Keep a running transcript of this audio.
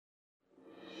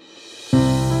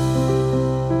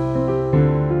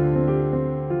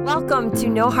Welcome to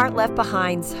No Heart Left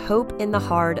Behind's Hope in the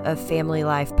Heart of Family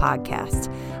Life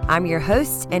podcast. I'm your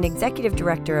host and executive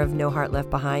director of No Heart Left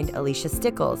Behind, Alicia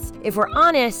Stickles. If we're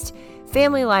honest,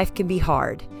 family life can be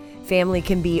hard. Family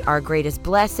can be our greatest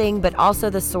blessing, but also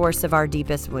the source of our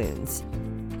deepest wounds.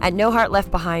 At No Heart Left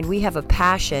Behind, we have a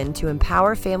passion to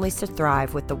empower families to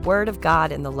thrive with the Word of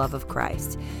God and the love of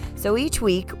Christ. So each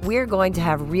week, we're going to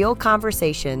have real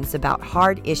conversations about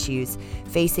hard issues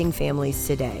facing families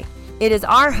today. It is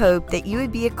our hope that you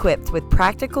would be equipped with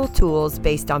practical tools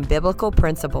based on biblical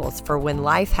principles for when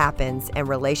life happens and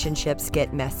relationships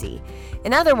get messy.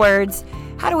 In other words,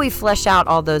 how do we flesh out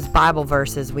all those Bible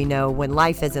verses we know when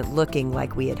life isn't looking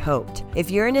like we had hoped?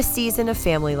 If you're in a season of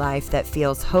family life that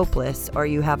feels hopeless, or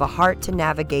you have a heart to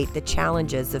navigate the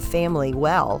challenges of family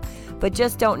well, but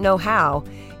just don't know how,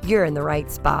 you're in the right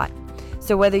spot.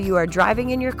 So whether you are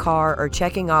driving in your car or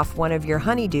checking off one of your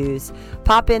honeydews,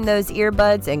 pop in those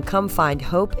earbuds and come find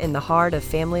hope in the heart of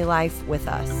family life with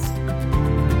us.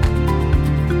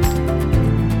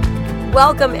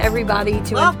 Welcome, everybody,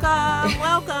 to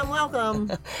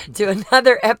welcome to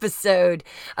another episode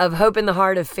of Hope in the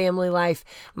Heart of Family Life.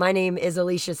 My name is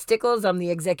Alicia Stickles. I'm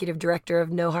the executive director of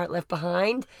No Heart Left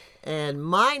Behind. And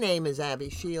my name is Abby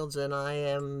Shields, and I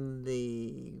am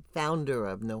the founder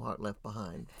of No Heart Left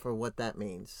Behind, for what that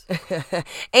means.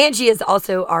 And she is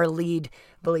also our lead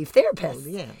belief therapist. Oh,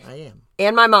 yeah, I am.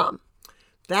 And my mom.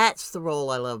 That's the role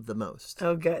I love the most.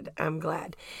 Oh, good. I'm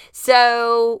glad.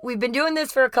 So we've been doing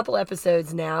this for a couple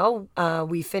episodes now.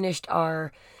 We finished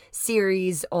our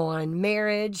series on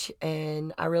marriage,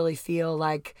 and I really feel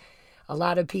like a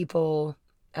lot of people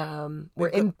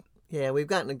we've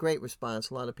gotten a great response.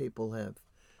 A lot of people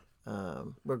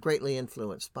were greatly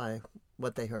influenced by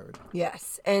what they heard.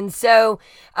 Yes. And so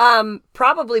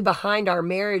probably behind our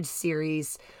marriage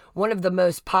series, one of the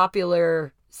most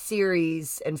popular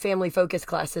series and family focus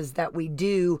classes that we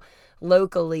do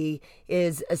locally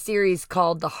is a series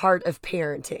called The Heart of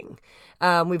Parenting.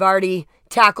 We've already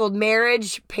tackled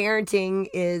marriage. Parenting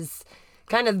is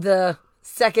kind of the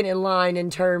second in line in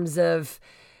terms of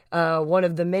one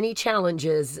of the many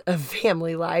challenges of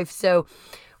family life. So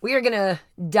we are going to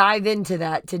dive into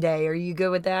that today. Are you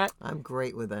good with that? I'm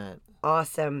great with that.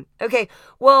 Awesome. Okay.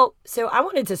 Well, so I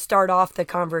wanted to start off the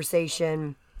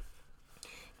conversation.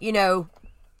 You know,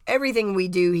 everything we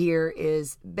do here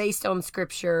is based on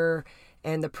scripture,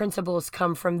 and the principles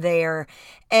come from there.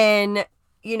 And,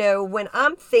 you know, when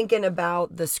I'm thinking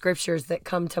about the scriptures that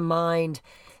come to mind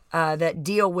that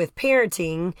deal with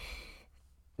parenting,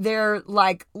 they're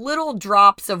like little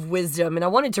drops of wisdom. And I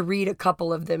wanted to read a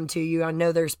couple of them to you. I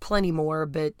know there's plenty more,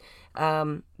 but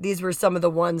these were some of the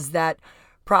ones that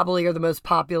probably are the most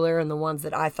popular and the ones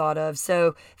that I thought of.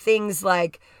 So things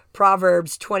like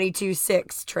Proverbs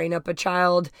 22:6, train up a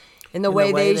child in the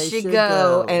way they should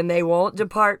go, and they won't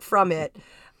depart from it.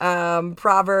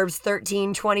 Proverbs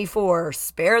 13:24,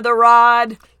 spare the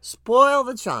rod, spoil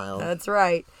the child. That's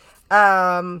right.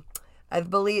 I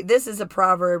believe this is a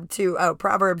proverb too.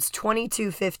 Proverbs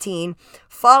 22:15,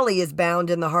 folly is bound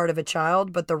in the heart of a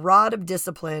child, but the rod of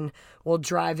discipline will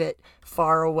drive it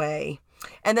far away.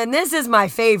 And then this is my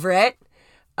favorite,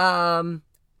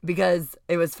 because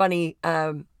it was funny.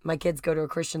 My kids go to a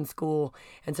Christian school,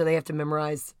 and so they have to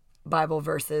memorize Bible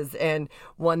verses, and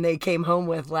one they came home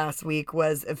with last week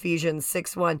was Ephesians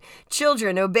 6:1.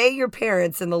 Children, obey your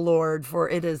parents in the Lord, for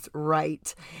it is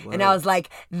right. Wow. And I was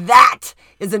like, that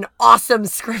is an awesome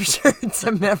scripture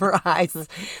to memorize.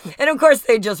 And of course,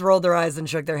 they just rolled their eyes and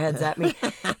shook their heads at me.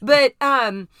 But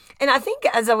and I think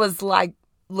as I was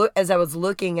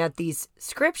looking at these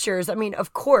scriptures, I mean,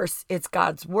 of course, it's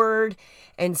God's word,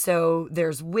 and so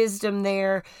there's wisdom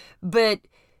there. But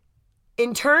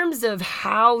in terms of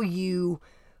how you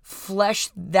flesh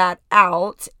that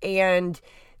out and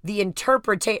the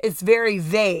interpretation, it's very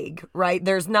vague, right?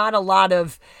 There's not a lot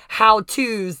of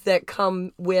how-tos that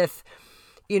come with,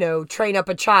 you know, train up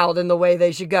a child in the way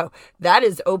they should go. That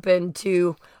is open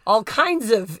to all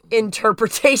kinds of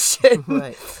interpretation.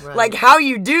 Right. Like how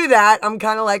you do that, I'm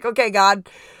kind of like, okay, God,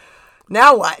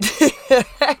 now what?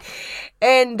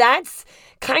 And that's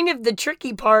kind of the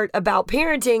tricky part about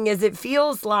parenting, is it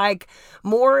feels like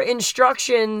more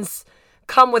instructions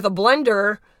come with a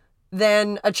blender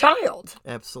than a child.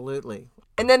 Absolutely.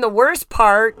 And then the worst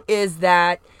part is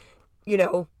that, you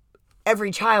know,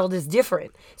 every child is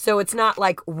different. So it's not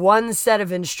like one set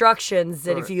of instructions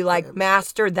that if you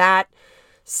master that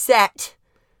set,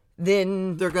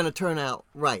 then they're going to turn out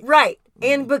right. Right.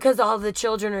 And because all the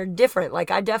children are different.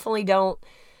 Like I definitely don't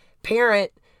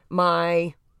parent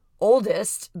my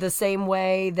oldest the same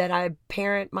way that I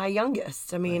parent my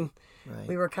youngest. I mean, Right.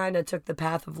 we were kind of took the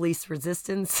path of least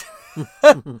resistance,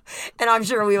 and I'm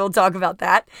sure we will talk about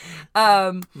that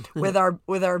with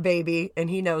our baby, and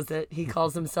he knows it. He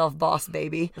calls himself Boss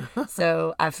Baby,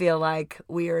 so I feel like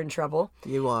we are in trouble.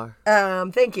 You are.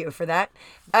 Thank you for that.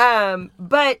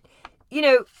 But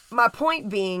my point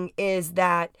being is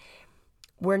that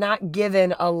we're not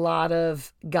given a lot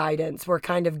of guidance. We're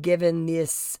kind of given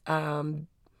this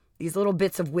these little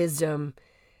bits of wisdom,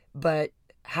 but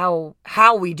how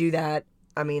we do that,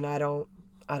 I mean, I don't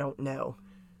know.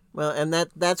 Well, and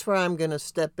that's where I'm going to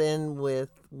step in with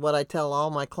what I tell all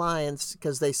my clients,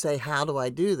 because they say, how do I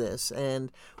do this?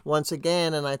 And once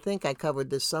again, and I think I covered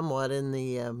this somewhat in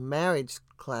the marriage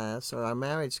class or our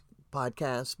marriage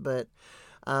podcast, but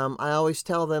I always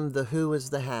tell them the who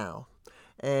is the how.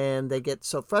 And they get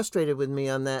so frustrated with me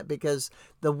on that because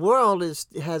the world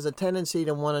has a tendency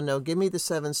to want to know, give me the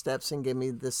 7 steps and give me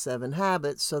the 7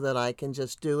 habits so that I can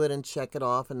just do it and check it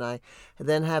off. And I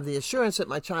then have the assurance that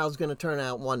my child's going to turn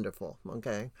out wonderful.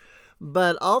 Okay.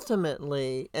 But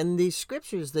ultimately, and these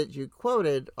scriptures that you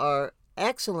quoted are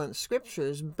excellent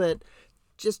scriptures, but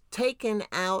just taken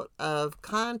out of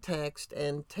context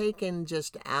and taken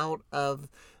just out of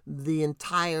the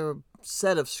entire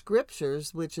set of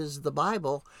scriptures, which is the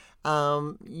Bible,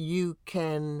 you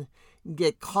can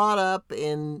get caught up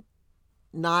in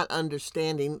not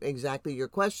understanding exactly your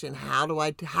question. How do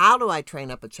I train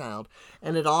up a child?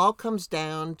 And it all comes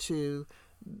down to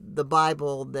the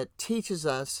Bible that teaches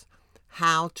us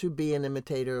how to be an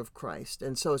imitator of Christ.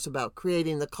 And so it's about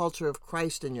creating the culture of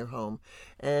Christ in your home.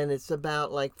 And it's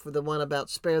about, like for the one about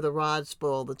spare the rod,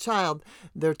 spoil the child,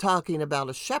 they're talking about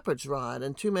a shepherd's rod.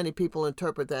 And too many people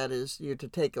interpret that as you're to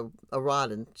take a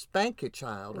rod and spank your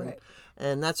child. Right.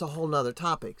 And that's a whole nother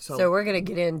topic. So we're going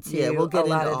to get into we'll get a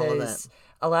lot into of all those. of that.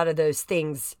 A lot of those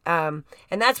things. And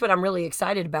that's what I'm really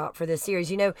excited about for this series.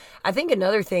 I think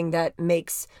another thing that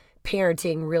makes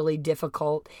parenting really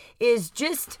difficult is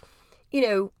just,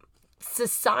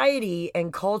 society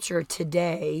and culture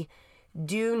today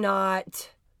do not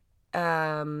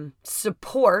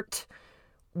support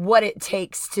what it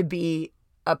takes to be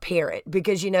a parent.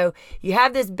 Because, you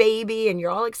have this baby and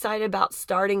you're all excited about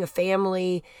starting a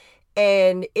family.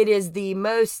 And it is the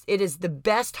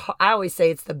best, I always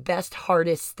say it's the best,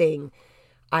 hardest thing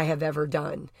I have ever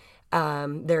done.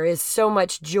 There is so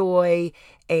much joy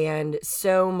and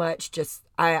so much just,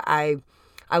 I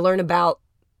learn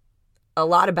a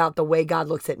lot about the way God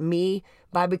looks at me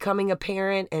by becoming a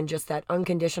parent and just that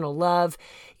unconditional love,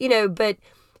 but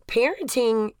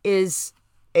parenting is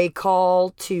a call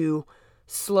to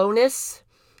slowness.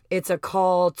 It's a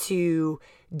call to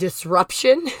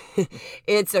disruption.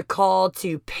 It's a call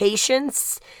to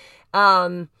patience.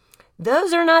 Those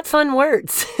are not fun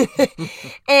words.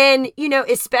 And,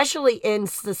 especially in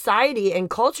society and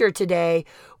culture today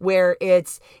where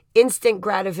it's instant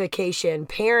gratification,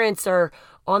 parents are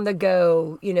on the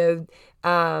go,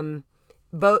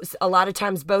 a lot of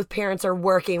times both parents are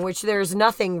working, which there's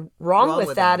nothing wrong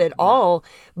with that at all,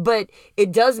 but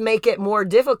it does make it more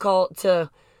difficult to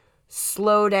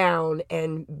slow down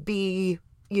and be,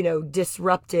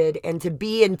 disrupted and to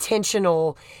be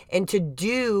intentional and to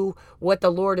do what the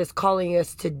Lord is calling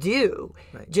us to do,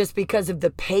 right, just because of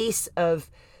the pace of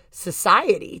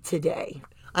society today.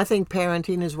 I think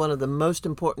parenting is one of the most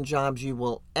important jobs you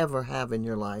will ever have in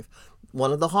your life.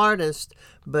 One of the hardest,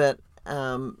 but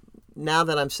now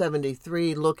that I'm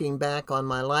 73, looking back on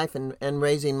my life and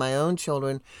raising my own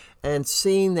children and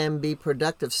seeing them be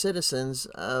productive citizens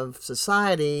of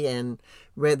society and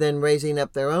then raising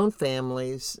up their own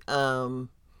families,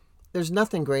 there's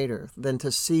nothing greater than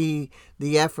to see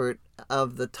the effort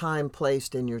of the time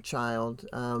placed in your child.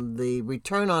 The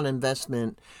return on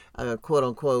investment, quote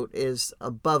unquote, is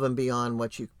above and beyond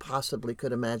what you possibly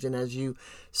could imagine as you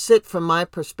sit from my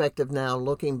perspective now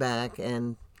looking back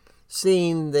and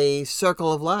seeing the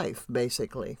circle of life,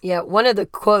 basically. Yeah, one of the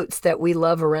quotes that we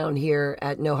love around here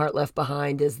at No Heart Left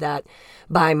Behind is that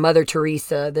by Mother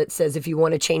Teresa that says, if you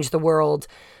want to change the world,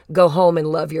 go home and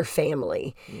love your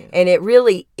family. Yeah. And it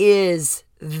really is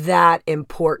that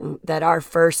important that our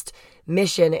first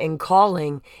mission and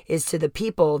calling is to the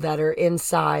people that are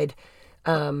inside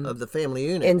of the family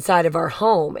unit, inside of our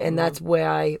home. And that's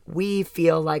why we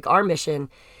feel like our mission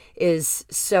is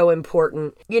so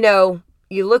important.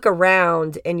 You look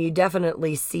around and you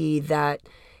definitely see that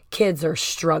kids are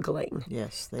struggling.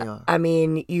 Yes, they are. I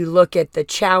mean, you look at the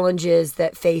challenges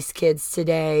that face kids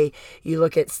today. You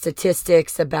look at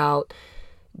statistics about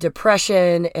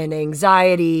depression and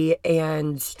anxiety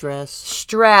and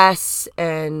stress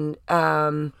and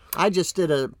I just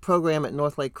did a program at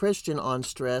Northlake Christian on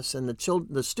stress, and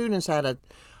the students had an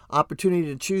opportunity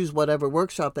to choose whatever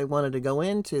workshop they wanted to go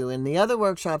into, and the other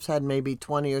workshops had maybe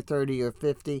 20 or 30 or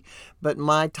 50, but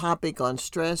my topic on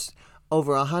stress,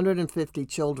 over 150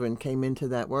 children came into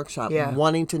that workshop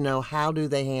wanting to know how do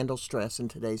they handle stress in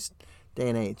today's day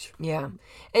and age. Yeah.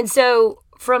 And so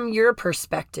from your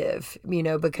perspective,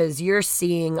 because you're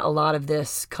seeing a lot of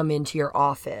this come into your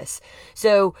office.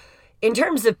 So in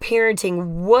terms of parenting,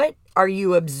 what are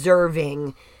you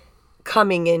observing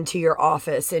coming into your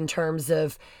office in terms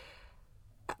of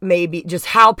maybe just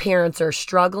how parents are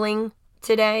struggling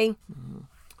today?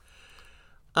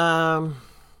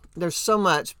 There's so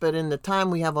much, but in the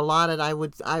time we have allotted,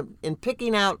 in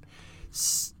picking out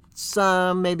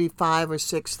some, maybe 5 or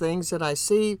 6 things that I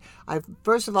see.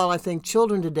 First of all, I think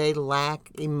children today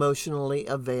lack emotionally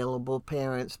available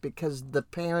parents because the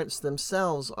parents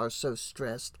themselves are so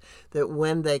stressed that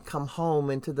when they come home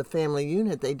into the family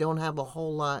unit, they don't have a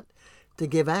whole lot to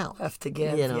give out. Left to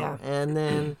give, yeah. And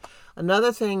then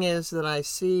another thing is that I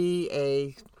see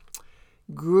a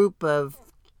group of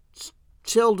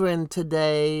children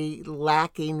today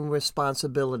lacking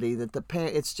responsibility, that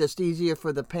it's just easier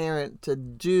for the parent to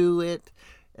do it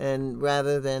and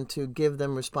rather than to give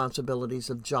them responsibilities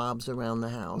of jobs around the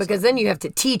house. Because then you have to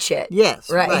teach it.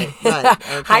 Yes, right.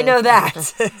 Okay. I know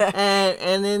that.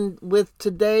 and then with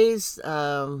today's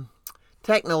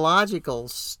technological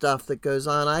stuff that goes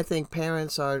on, I think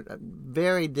parents are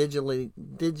very digitally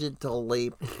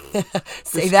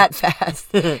say that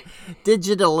fast.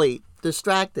 digitally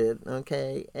distracted,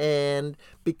 okay? And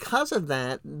because of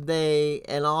that,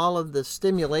 and all of the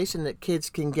stimulation that kids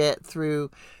can get through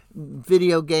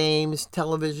video games,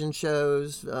 television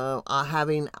shows,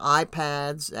 having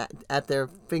iPads at their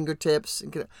fingertips,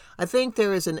 I think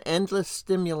there is an endless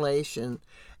stimulation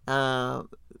on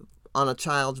a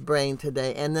child's brain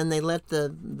today, and then they let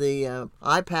the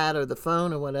iPad or the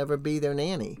phone or whatever be their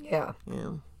nanny. Yeah.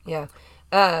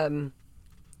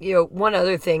 One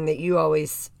other thing that you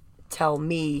always tell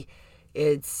me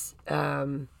is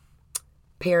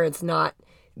parents not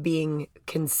being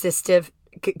consistent,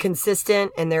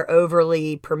 and they're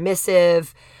overly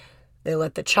permissive. They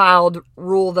let the child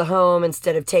rule the home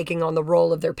instead of taking on the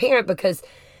role of their parent because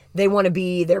they want to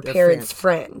be their parent's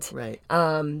friend. Right.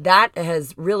 That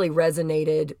has really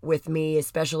resonated with me,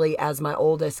 especially as my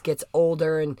oldest gets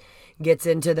older and gets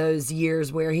into those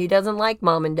years where he doesn't like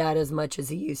mom and dad as much as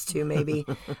he used to, maybe.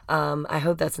 I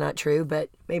hope that's not true, but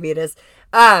maybe it is.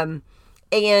 And,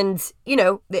 it's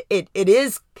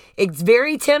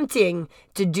very tempting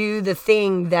to do the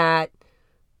thing that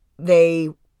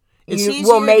will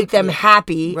make them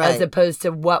happy, right, as opposed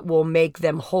to what will make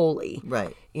them holy.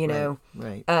 Right.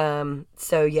 Right.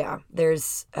 So yeah,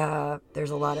 there's a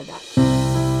lot of that.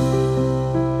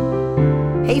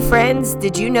 Hey friends,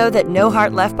 did you know that No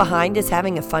Heart Left Behind is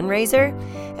having a fundraiser?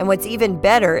 And what's even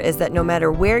better is that no matter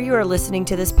where you are listening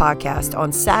to this podcast,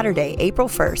 on Saturday, April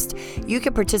 1st, you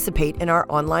can participate in our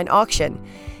online auction.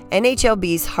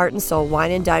 NHLB's Heart and Soul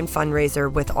Wine and Dine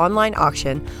fundraiser with online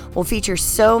auction will feature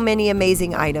so many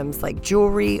amazing items like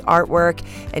jewelry, artwork,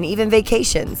 and even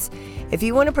vacations. If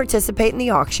you want to participate in the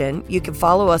auction, you can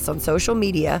follow us on social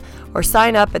media or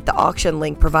sign up at the auction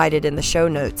link provided in the show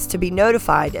notes to be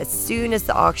notified as soon as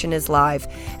the auction is live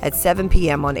at 7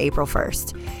 p.m. on April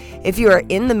 1st. If you are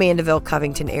in the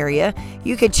Mandeville-Covington area,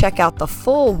 you can check out the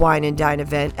full Wine and Dine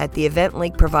event at the event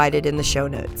link provided in the show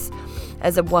notes.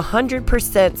 As a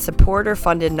 100%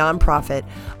 supporter-funded nonprofit,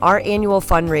 our annual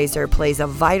fundraiser plays a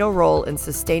vital role in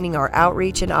sustaining our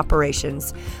outreach and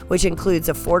operations, which includes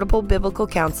affordable biblical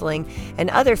counseling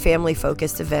and other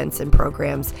family-focused events and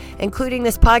programs, including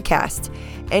this podcast.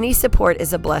 Any support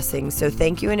is a blessing, so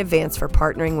thank you in advance for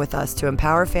partnering with us to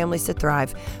empower families to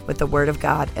thrive with the Word of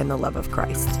God and the love of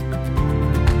Christ.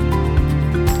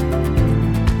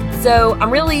 So I'm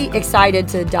really excited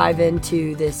to dive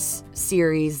into this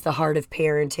series, The Heart of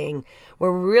Parenting,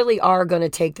 where we really are going to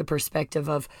take the perspective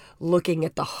of looking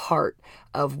at the heart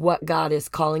of what God is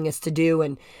calling us to do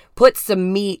and put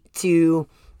some meat to,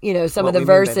 some of the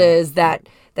verses that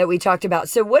we talked about.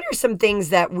 So what are some things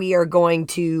that we are going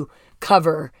to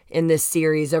cover in this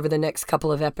series over the next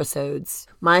couple of episodes?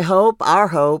 Our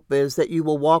hope is that you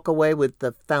will walk away with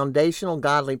the foundational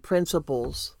godly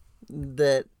principles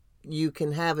that you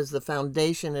can have as the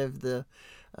foundation of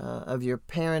your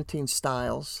parenting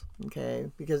styles,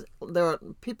 okay? Because there are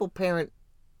people parent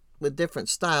with different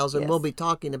styles, and We'll be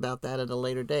talking about that at a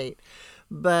later date.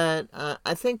 But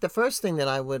I think the first thing that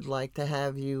I would like to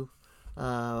have you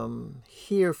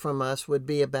hear from us would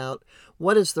be about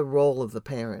what is the role of the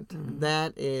parent.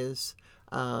 That is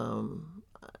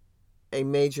a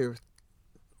major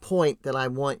point that I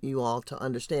want you all to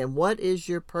understand. What is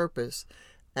your purpose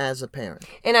as a parent?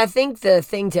 And I think the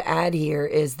thing to add here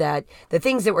is that the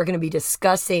things that we're going to be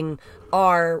discussing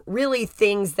are really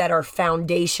things that are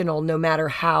foundational no matter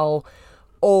how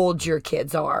old your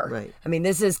kids are. Right. I mean,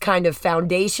 this is kind of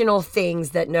foundational things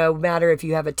that no matter if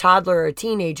you have a toddler or a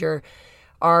teenager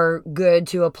are good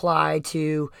to apply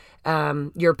to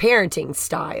your parenting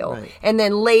style. Right. And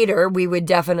then later we would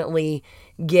definitely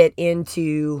get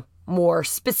into more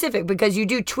specific because you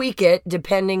do tweak it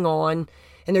depending on,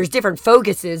 and there's different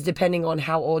focuses depending on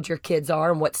how old your kids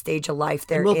are and what stage of life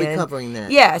they're in. We'll be covering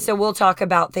that. Yeah, so we'll talk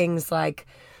about things like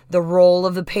the role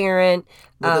of the parent.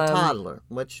 With a toddler.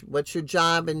 What's your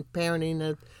job in parenting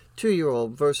a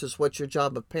 2-year-old versus what's your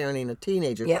job of parenting a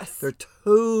teenager? Yes. They're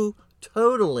two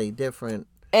totally different.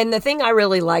 And the thing I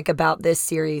really like about this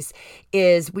series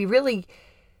is we really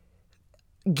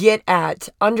get at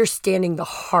understanding the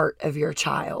heart of your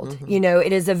child. You know,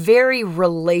 it is a very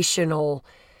relational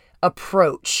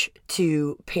approach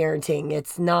to parenting.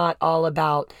 It's not all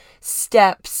about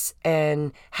steps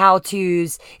and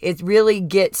how-tos. It really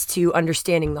gets to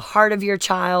understanding the heart of your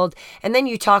child. And then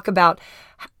you talk about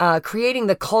creating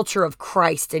the culture of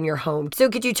Christ in your home. So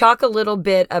could you talk a little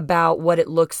bit about what it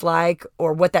looks like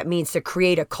or what that means to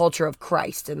create a culture of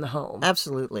Christ in the home?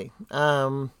 Absolutely.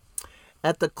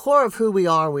 At the core of who we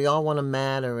are, we all want to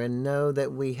matter and know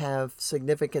that we have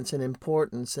significance and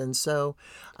importance. And so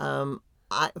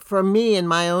for me, in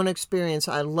my own experience,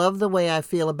 I love the way I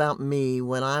feel about me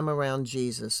when I'm around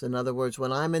Jesus. In other words,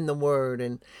 when I'm in the Word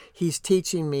and He's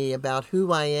teaching me about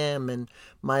who I am and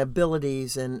my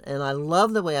abilities, and I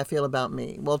love the way I feel about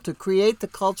me. Well, to create the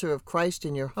culture of Christ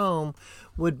in your home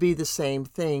would be the same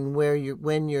thing, where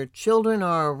when your children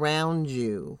are around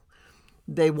you,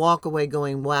 they walk away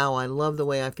going, wow, I love the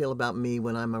way I feel about me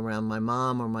when I'm around my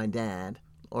mom or my dad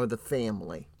or the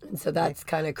family. And so that's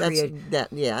kind of created.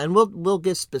 Yeah, and we'll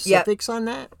get specifics on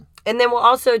that. And then we'll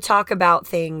also talk about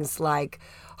things like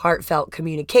heartfelt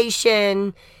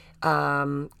communication,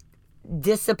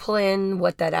 discipline,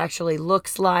 what that actually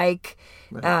looks like,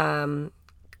 Right.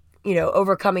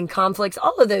 Overcoming conflicts,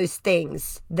 all of those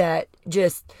things that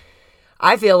just,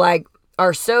 I feel like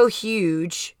are so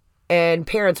huge and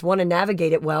parents want to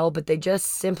navigate it well, but they just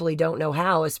simply don't know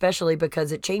how, especially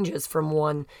because it changes from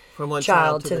one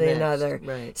child to the next. another.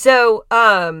 Right. So,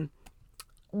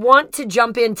 want to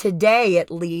jump in today at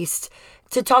least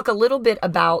to talk a little bit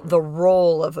about the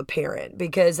role of a parent,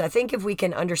 because I think if we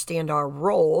can understand our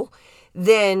role,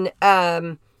 then,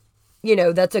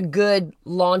 that's a good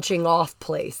launching off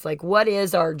place. Like, what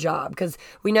is our job? Because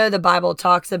we know the Bible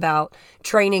talks about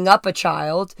training up a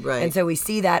child. Right. And so we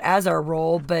see that as our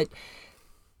role, but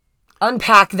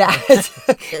unpack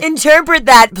that. Interpret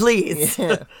that, please.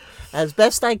 Yeah. As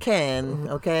best I can,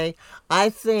 okay? I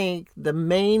think the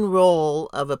main role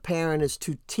of a parent is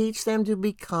to teach them to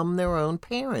become their own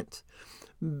parent.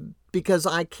 Because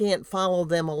I can't follow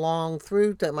them along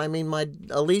through them. I mean,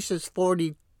 Alicia's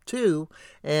 42,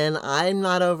 and I'm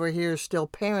not over here still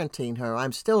parenting her.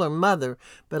 I'm still her mother,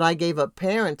 but I gave up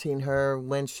parenting her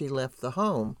when she left the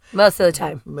home. Most of the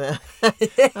time. All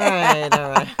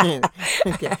right.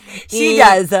 Okay. She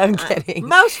does, I'm kidding.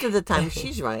 Most of the time,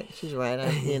 she's right.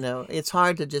 It's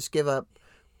hard to just give up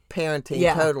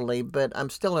parenting totally, but I'm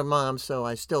still her mom, so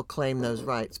I still claim those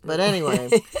rights. But anyway,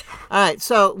 all right,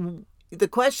 so the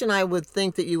question I would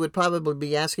think that you would probably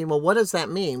be asking, well, what does that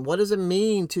mean? What does it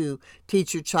mean to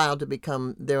teach your child to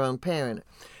become their own parent?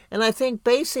 And I think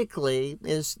basically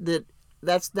is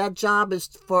that job is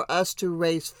for us to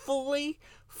raise fully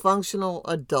functional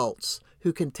adults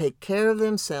who can take care of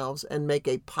themselves and make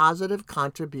a positive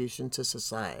contribution to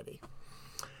society.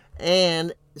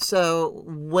 And so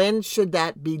when should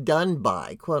that be done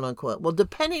by, quote unquote? Well,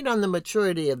 depending on the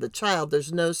maturity of the child,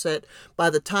 there's no set, by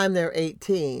the time they're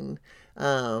 18,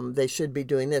 they should be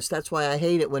doing this. That's why I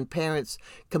hate it when parents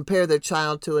compare their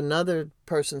child to another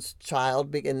person's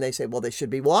child and they say, well, they should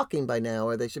be walking by now,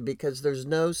 or they should be, because there's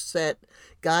no set.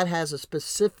 God has a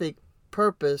specific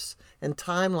purpose and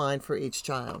timeline for each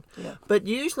child. Yeah. But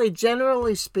usually,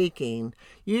 generally speaking,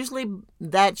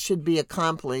 that should be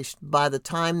accomplished by the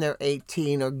time they're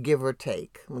 18 or give or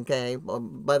take, okay? Or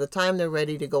by the time they're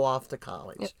ready to go off to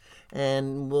college. Yep.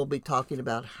 And we'll be talking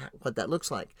about what that looks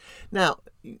like. Now,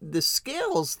 the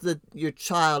skills that your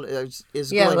child is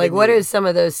going to need. What do some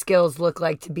of those skills look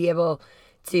like to be able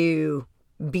to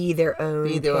be their own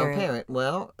own parent?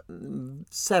 Well,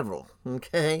 several,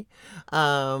 okay?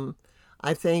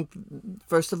 I think,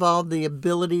 first of all, the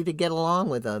ability to get along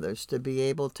with others, to be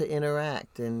able to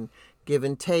interact and give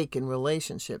and take in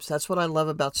relationships. That's what I love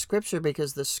about Scripture,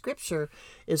 because the Scripture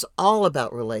is all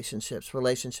about relationships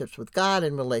with God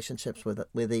and relationships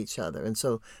with each other. And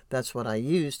so that's what I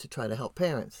use to try to help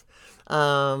parents.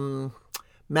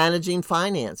 Managing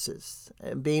finances,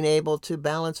 being able to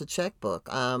balance a checkbook.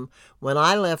 When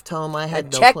I left home, I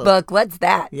had no checkbook. clue. What's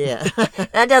that? Yeah.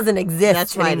 That doesn't exist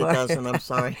That's right, anymore. it doesn't. I'm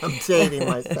sorry. I'm dating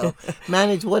myself.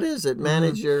 Manage, what is it?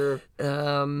 Manage your,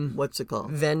 what's it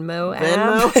called? Venmo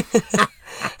app.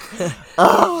 Venmo?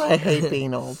 Oh, I hate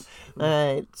being old. All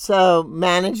right. So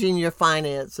managing your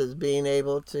finances, being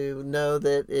able to know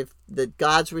that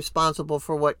God's responsible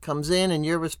for what comes in and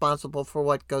you're responsible for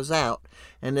what goes out.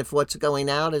 And if what's going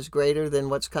out is greater than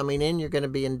what's coming in, you're going to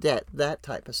be in debt, that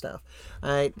type of stuff.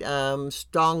 All right.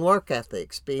 Strong work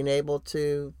ethics, being able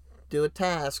to do a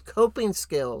task, coping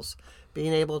skills,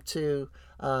 being able to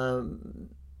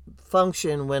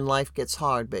function when life gets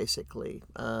hard, basically,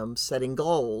 setting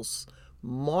goals,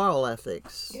 moral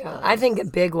ethics. Yeah, I think a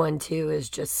big one too is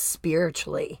just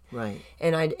spiritually. Right.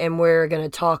 And we're going to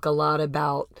talk a lot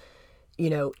about,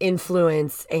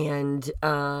 influence and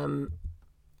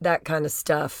that kind of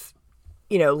stuff,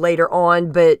 later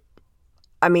on. But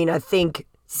I mean, I think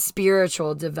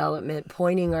spiritual development,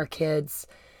 pointing our kids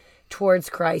towards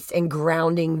Christ and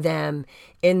grounding them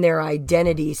in their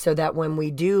identity so that when we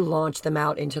do launch them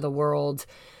out into the world,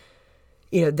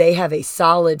 they have a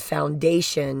solid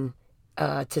foundation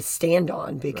to stand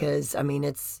on, because I mean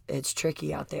it's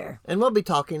tricky out there. And we'll be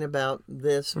talking about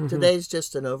this. Mm-hmm. Today's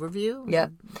just an overview. Yeah.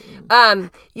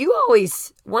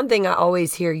 One thing I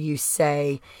always hear you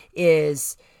say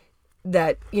is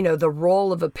that the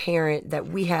role of a parent, that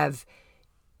we have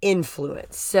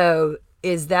influence. So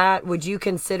would you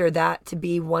consider that to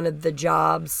be one of the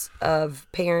jobs of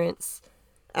parents?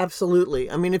 Absolutely.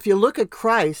 I mean, if you look at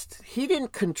Christ, he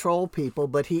didn't control people,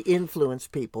 but he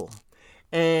influenced people.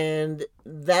 And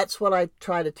that's what I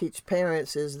try to teach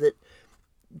parents, is that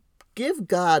give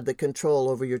God the control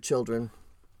over your children,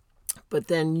 but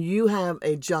then you have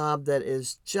a job that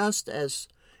is just as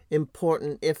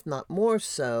important, if not more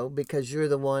so, because you're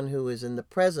the one who is in the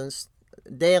presence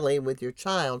daily with your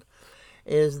child,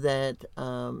 is that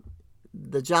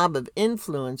the job of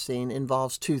influencing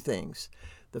involves two things.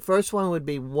 The first one would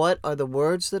be, what are the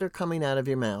words that are coming out of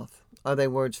your mouth? Are they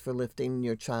words for lifting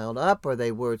your child up? Are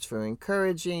they words for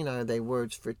encouraging? Are they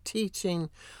words for teaching?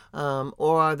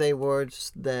 Or are they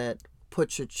words that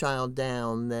put your child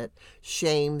down, that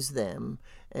shames them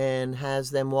and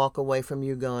has them walk away from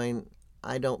you going,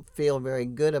 I don't feel very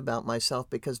good about myself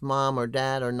because mom or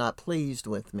dad are not pleased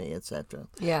with me, etc.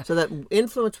 Yeah. So that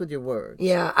influence with your words.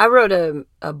 Yeah. I wrote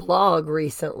a blog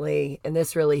recently, and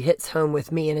this really hits home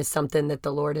with me and is something that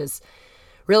the Lord has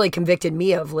really convicted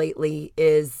me of lately.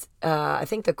 Is I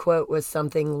think the quote was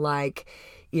something like,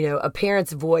 a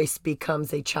parent's voice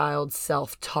becomes a child's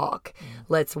self-talk.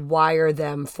 Let's wire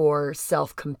them for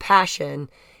self-compassion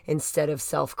instead of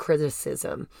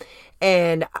self-criticism.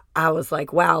 And I was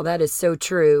like, wow, that is so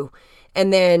true.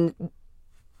 And then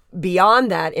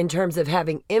beyond that, in terms of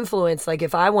having influence, like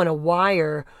if I want to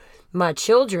wire my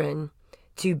children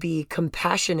to be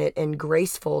compassionate and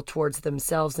graceful towards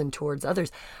themselves and towards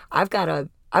others, I've got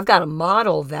to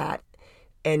model that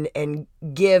and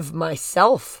give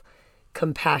myself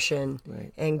compassion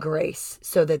and grace,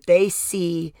 so that they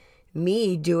see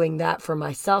me doing that for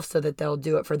myself, so that they'll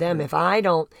do it for them. If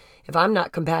I'm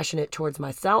not compassionate towards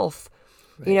myself,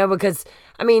 because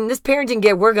I mean, this parenting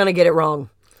gig, we're going to get it wrong.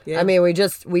 Yeah. I mean, we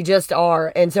just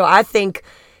are. And so I think,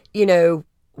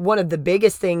 one of the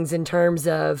biggest things in terms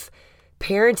of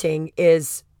parenting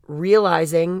is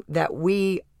realizing that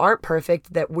we aren't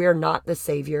perfect, that we're not the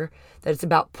Savior, that it's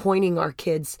about pointing our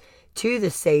kids to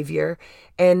the Savior,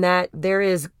 and that there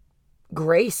is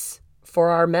grace for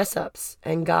our mess ups.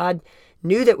 And God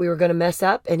knew that we were going to mess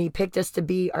up, and he picked us to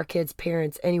be our kids'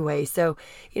 parents anyway. So,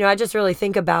 I just really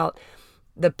think about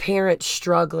the parents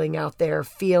struggling out there,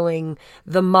 feeling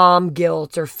the mom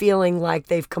guilt or feeling like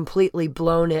they've completely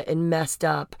blown it and messed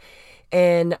up.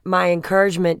 And my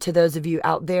encouragement to those of you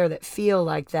out there that feel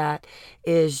like that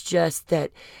is just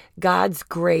that God's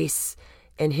grace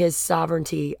and his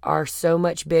sovereignty are so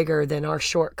much bigger than our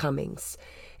shortcomings.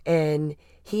 And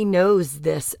he knows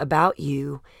this about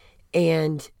you.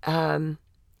 And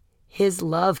his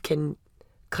love can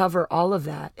cover all of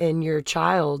that. And your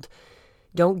child,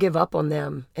 don't give up on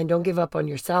them, and don't give up on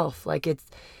yourself. Like,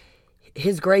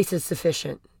 his grace is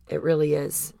sufficient. It really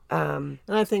is. And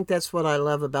I think that's what I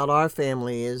love about our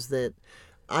family, is that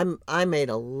I made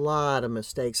a lot of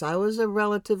mistakes. I was a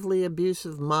relatively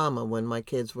abusive mama when my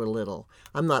kids were little.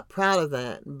 I'm not proud of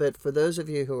that, but for those of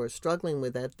you who are struggling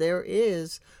with that, there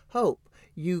is hope.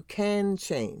 You can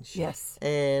change. Yes.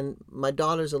 And my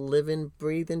daughter's a living,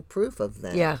 breathing proof of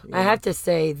that. Yeah. I have to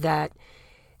say that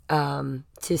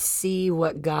to see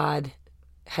what God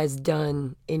has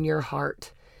done in your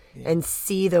heart and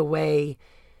see the way,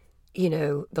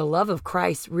 the love of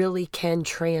Christ really can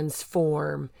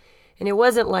transform. And it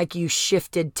wasn't like you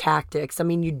shifted tactics. I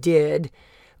mean, you did,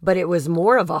 but it was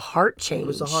more of a heart change. It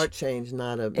was a heart change,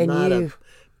 not a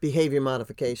behavior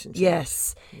modification change.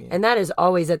 Yes. Yeah. And that is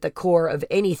always at the core of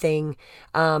anything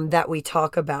that we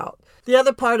talk about. The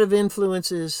other part of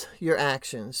influence is your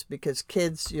actions, because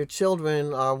your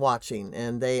children are watching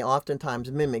and they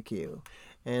oftentimes mimic you.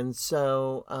 And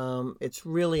so it's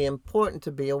really important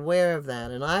to be aware of that.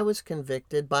 And I was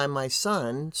convicted by my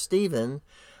son, Stephen.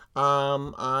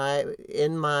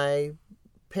 In my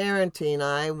parenting,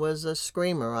 I was a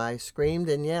screamer. I screamed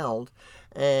and yelled,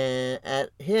 and at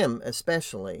him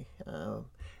especially.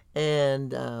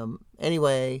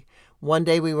 Anyway, one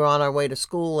day we were on our way to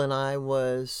school, and I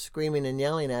was screaming and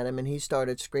yelling at him, and he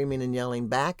started screaming and yelling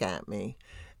back at me.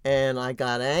 And I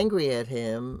got angry at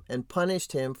him and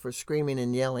punished him for screaming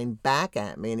and yelling back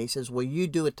at me. And he says, well, you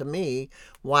do it to me.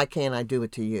 Why can't I do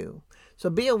it to you?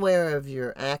 So be aware of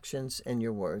your actions and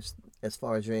your words as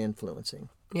far as you're influencing.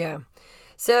 Yeah.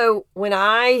 So when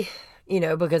I,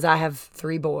 because I have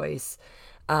 3 boys,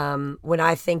 when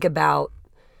I think about,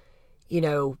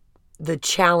 the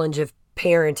challenge of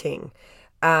parenting,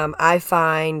 I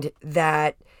find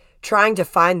that trying to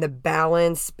find the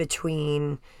balance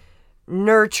between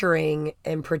nurturing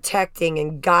and protecting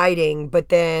and guiding, but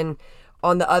then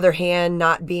on the other hand,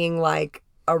 not being like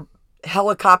a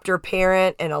helicopter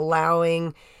parent and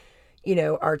allowing,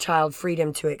 our child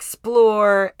freedom to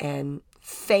explore and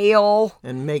fail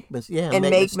and make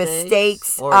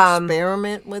mistakes or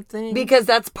experiment with things, because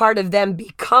that's part of them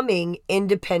becoming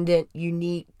independent,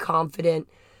 unique, confident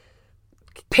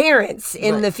parents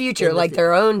in the future,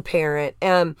 their own parent.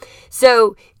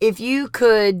 So if you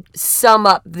could sum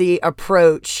up the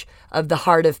approach of the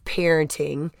heart of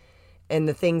parenting and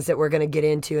the things that we're going to get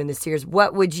into in this series,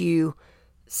 what would you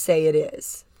say it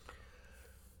is?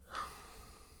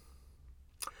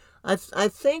 I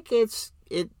think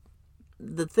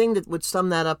the thing that would sum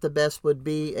that up the best would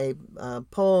be a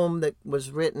poem that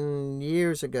was written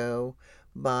years ago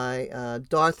by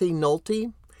Dorothy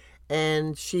Nolte,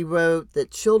 and she wrote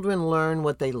that children learn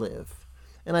what they live.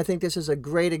 And I think this is a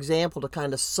great example to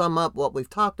kind of sum up what we've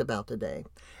talked about today.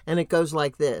 And it goes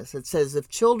like this. It says, if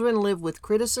children live with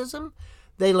criticism,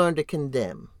 they learn to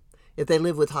condemn. If they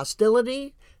live with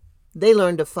hostility, they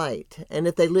learn to fight. And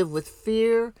if they live with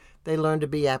fear, they learn to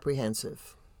be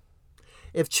apprehensive.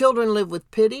 If children live with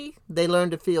pity, they learn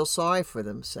to feel sorry for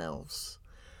themselves.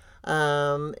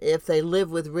 If they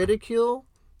live with ridicule,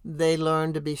 they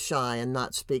learn to be shy and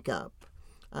not speak up.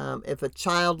 If a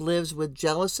child lives with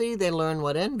jealousy, they learn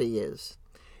what envy is.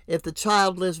 If the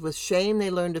child lives with shame,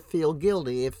 they learn to feel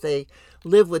guilty. If they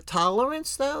live with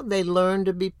tolerance, though, they learn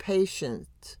to be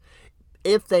patient.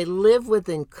 If they live with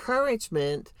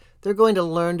encouragement, they're going to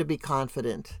learn to be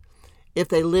confident. If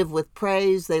they live with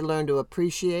praise, they learn to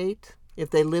appreciate.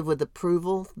 If they live with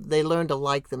approval, they learn to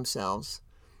like themselves.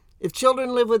 If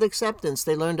children live with acceptance,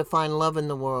 they learn to find love in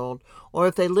the world. Or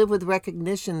if they live with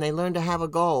recognition, they learn to have a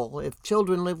goal. If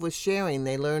children live with sharing,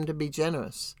 they learn to be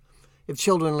generous. If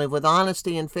children live with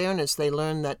honesty and fairness, they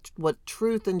learn what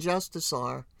truth and justice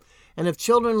are. And if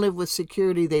children live with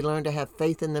security, they learn to have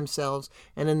faith in themselves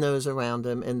and in those around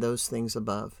them and those things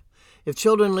above. If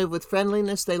children live with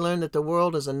friendliness, they learn that the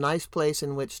world is a nice place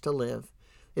in which to live.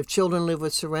 If children live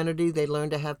with serenity, they learn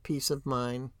to have peace of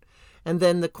mind. And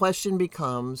then the question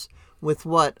becomes, with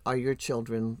what are your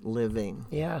children living?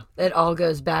 Yeah, it all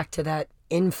goes back to that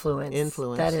influence.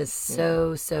 That is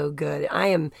so good. I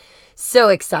am so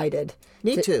excited.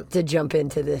 Me too. To jump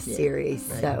into this series.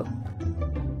 Right. So.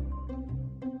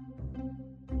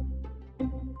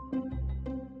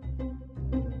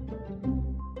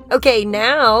 Okay,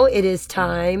 now it is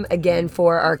time again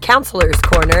for our Counselor's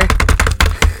Corner.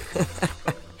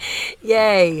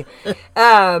 Yay.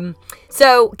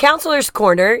 So Counselor's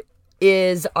Corner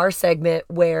is our segment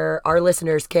where our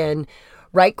listeners can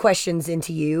write questions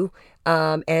into you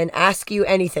and ask you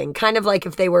anything, kind of like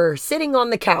if they were sitting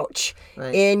on the couch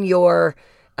in your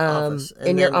office.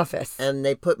 Office. And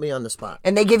they put me on the spot.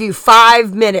 And they give you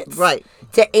 5 minutes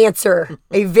to answer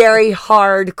a very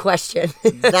hard question.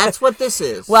 That's what this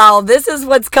is. Well, this is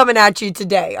what's coming at you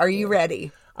today. Are you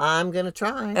ready? I'm going to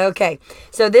try. Okay.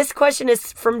 So this question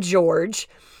is from George.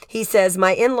 He says,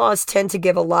 my in-laws tend to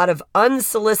give a lot of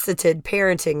unsolicited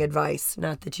parenting advice.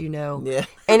 Not that you know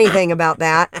anything about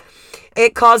that.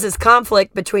 It causes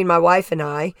conflict between my wife and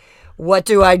I. What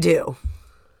do I do?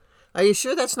 Are you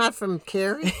sure that's not from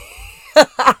Carrie?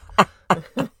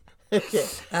 Okay.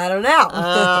 I don't know.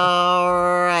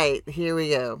 All right. Here we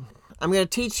go. I'm going to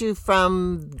teach you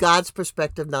from God's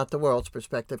perspective, not the world's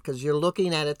perspective, because you're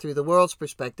looking at it through the world's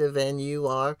perspective and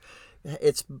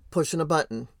it's pushing a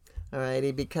button. All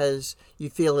righty, because you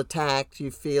feel attacked,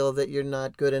 you feel that you're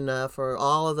not good enough, or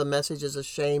all of the messages of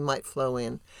shame might flow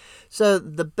in. So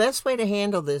the best way to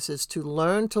handle this is to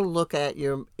learn to look at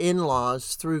your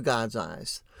in-laws through God's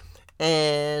eyes.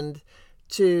 And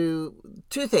two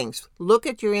things. Look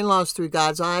at your in-laws through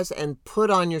God's eyes and put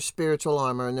on your spiritual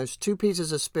armor. And there's 2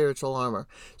 pieces of spiritual armor.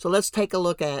 So let's take a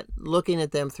look at looking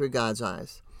at them through God's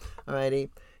eyes. All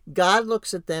righty. God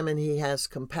looks at them and he has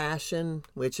compassion,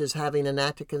 which is having an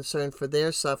active concern for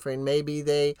their suffering. Maybe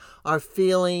they are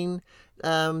feeling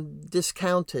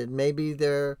discounted. Maybe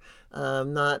they're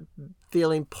not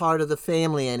feeling part of the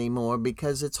family anymore,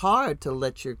 because it's hard to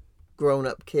let your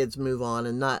grown-up kids move on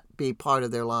and not be part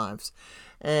of their lives.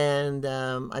 And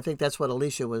I think that's what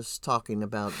Alicia was talking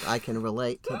about. I can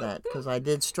relate to that because I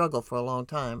did struggle for a long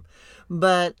time.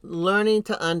 But learning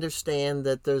to understand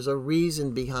that there's a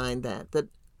reason behind that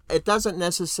it doesn't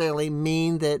necessarily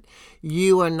mean that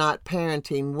you are not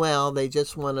parenting well. They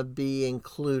just want to be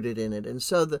included in it. And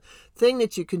so the thing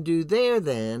that you can do there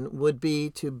then would be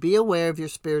to be aware of your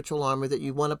spiritual armor that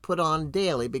you want to put on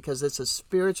daily, because it's a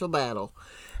spiritual battle.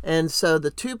 And so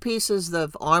the 2 pieces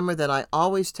of armor that I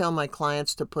always tell my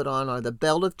clients to put on are the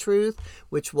belt of truth,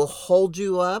 which will hold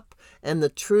you up, and the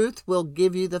truth will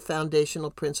give you the foundational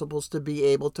principles to be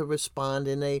able to respond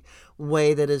in a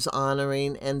way that is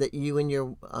honoring and that you and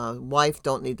your wife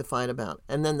don't need to fight about.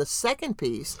 And then the second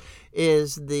piece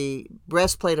is the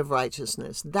breastplate of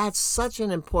righteousness. That's such an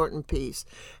important piece,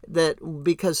 that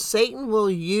because Satan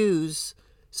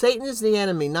is the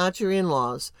enemy, not your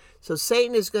in-laws. So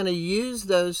Satan is going to use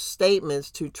those statements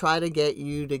to try to get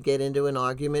you to get into an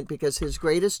argument, because his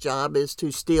greatest job is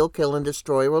to steal, kill, and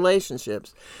destroy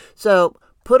relationships. So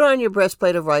put on your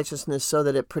breastplate of righteousness so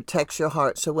that it protects your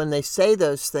heart. So when they say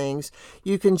those things,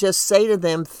 you can just say to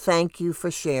them, thank you for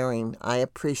sharing. I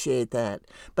appreciate that.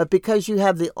 But because you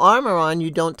have the armor on, you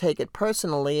don't take it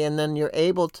personally. And then you're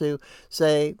able to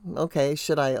say, okay,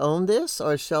 should I own this,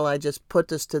 or shall I just put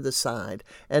this to the side?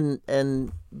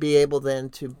 And be able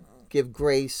then to give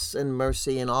grace and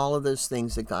mercy and all of those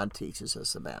things that God teaches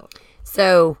us about.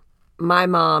 So my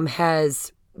mom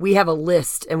we have a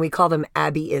list, and we call them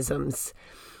Abby-isms,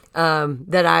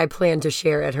 that I plan to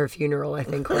share at her funeral, I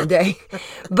think, one day.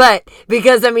 But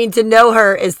because, to know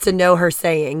her is to know her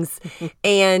sayings.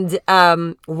 And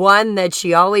one that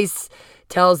she always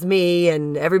tells me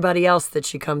and everybody else that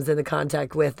she comes into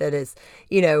contact with, that is,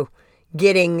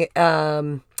 getting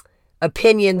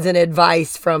opinions and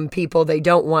advice from people they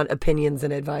don't want opinions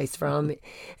and advice from.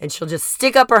 And she'll just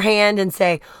stick up her hand and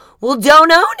say, well,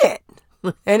 don't own it.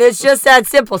 And it's just that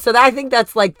simple. So I think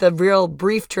that's like the real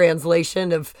brief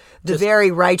translation of the very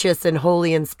righteous and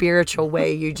holy and spiritual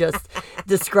way you just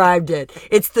described it.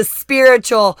 It's the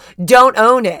spiritual, don't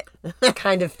own it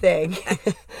kind of thing.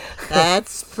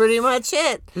 That's pretty much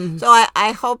it. Mm-hmm. So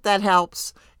I hope that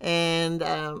helps. And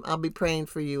I'll be praying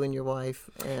for you and your wife.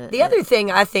 The other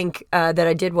thing I think that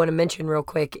I did want to mention real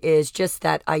quick is just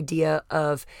that idea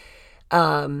of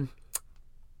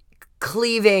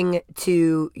cleaving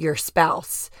to your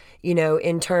spouse,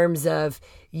 in terms of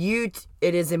it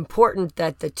is important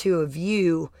that the 2 of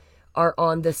you are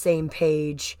on the same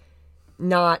page,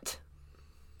 not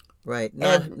right.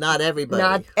 Not everybody.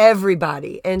 Not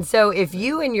everybody. And so if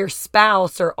you and your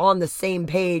spouse are on the same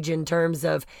page in terms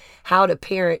of how to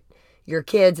parent your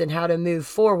kids and how to move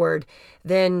forward,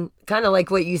 then kind of like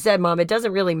what you said, Mom, it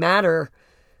doesn't really matter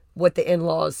what the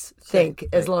in-laws think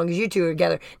as long as you 2 are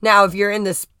together. Now, if you're in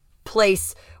this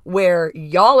place where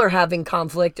y'all are having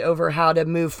conflict over how to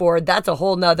move forward, that's a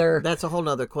whole nother question. That's a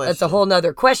whole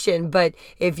nother question. But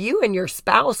if you and your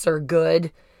spouse are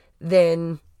good,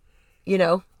 then,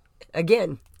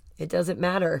 again, it doesn't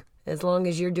matter as long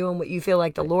as you're doing what you feel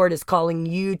like the Lord is calling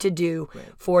you to do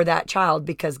for that child,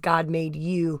 because God made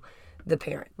you the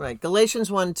parent. Right.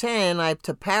 Galatians 1:10,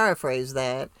 to paraphrase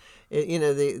that,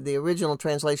 the original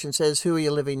translation says, who are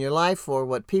you living your life for?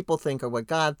 What people think or what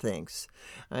God thinks,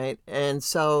 right? And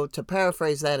so to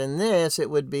paraphrase that in this, it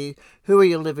would be, who are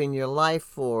you living your life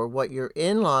for? What your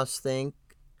in-laws think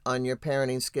on your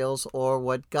parenting skills, or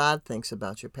what God thinks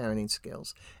about your parenting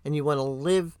skills. And you want to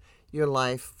live your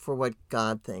life for what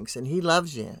God thinks. And He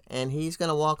loves you, and He's going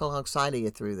to walk alongside of you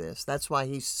through this. That's why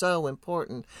He's so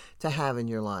important to have in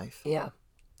your life. Yeah.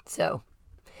 So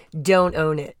don't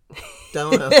own it.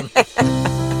 Don't own it.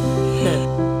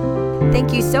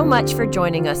 Thank you so much for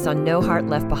joining us on No Heart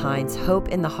Left Behind's Hope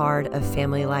in the Heart of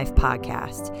Family Life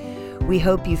podcast. We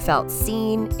hope you felt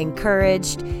seen,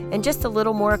 encouraged, and just a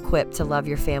little more equipped to love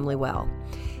your family well.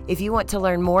 If you want to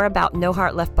learn more about No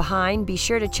Heart Left Behind, be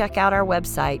sure to check out our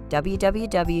website,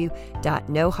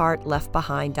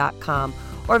 www.noheartleftbehind.com,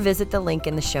 or visit the link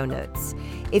in the show notes.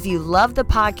 If you love the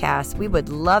podcast, we would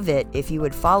love it if you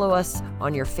would follow us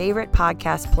on your favorite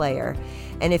podcast player.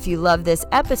 And if you love this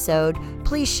episode,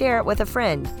 please share it with a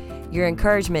friend. Your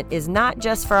encouragement is not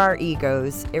just for our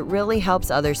egos. It really helps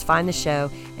others find the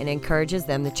show and encourages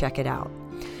them to check it out.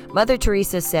 Mother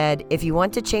Teresa said, if you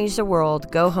want to change the world,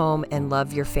 go home and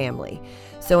love your family.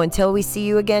 So until we see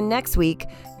you again next week,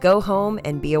 go home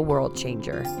and be a world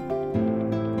changer.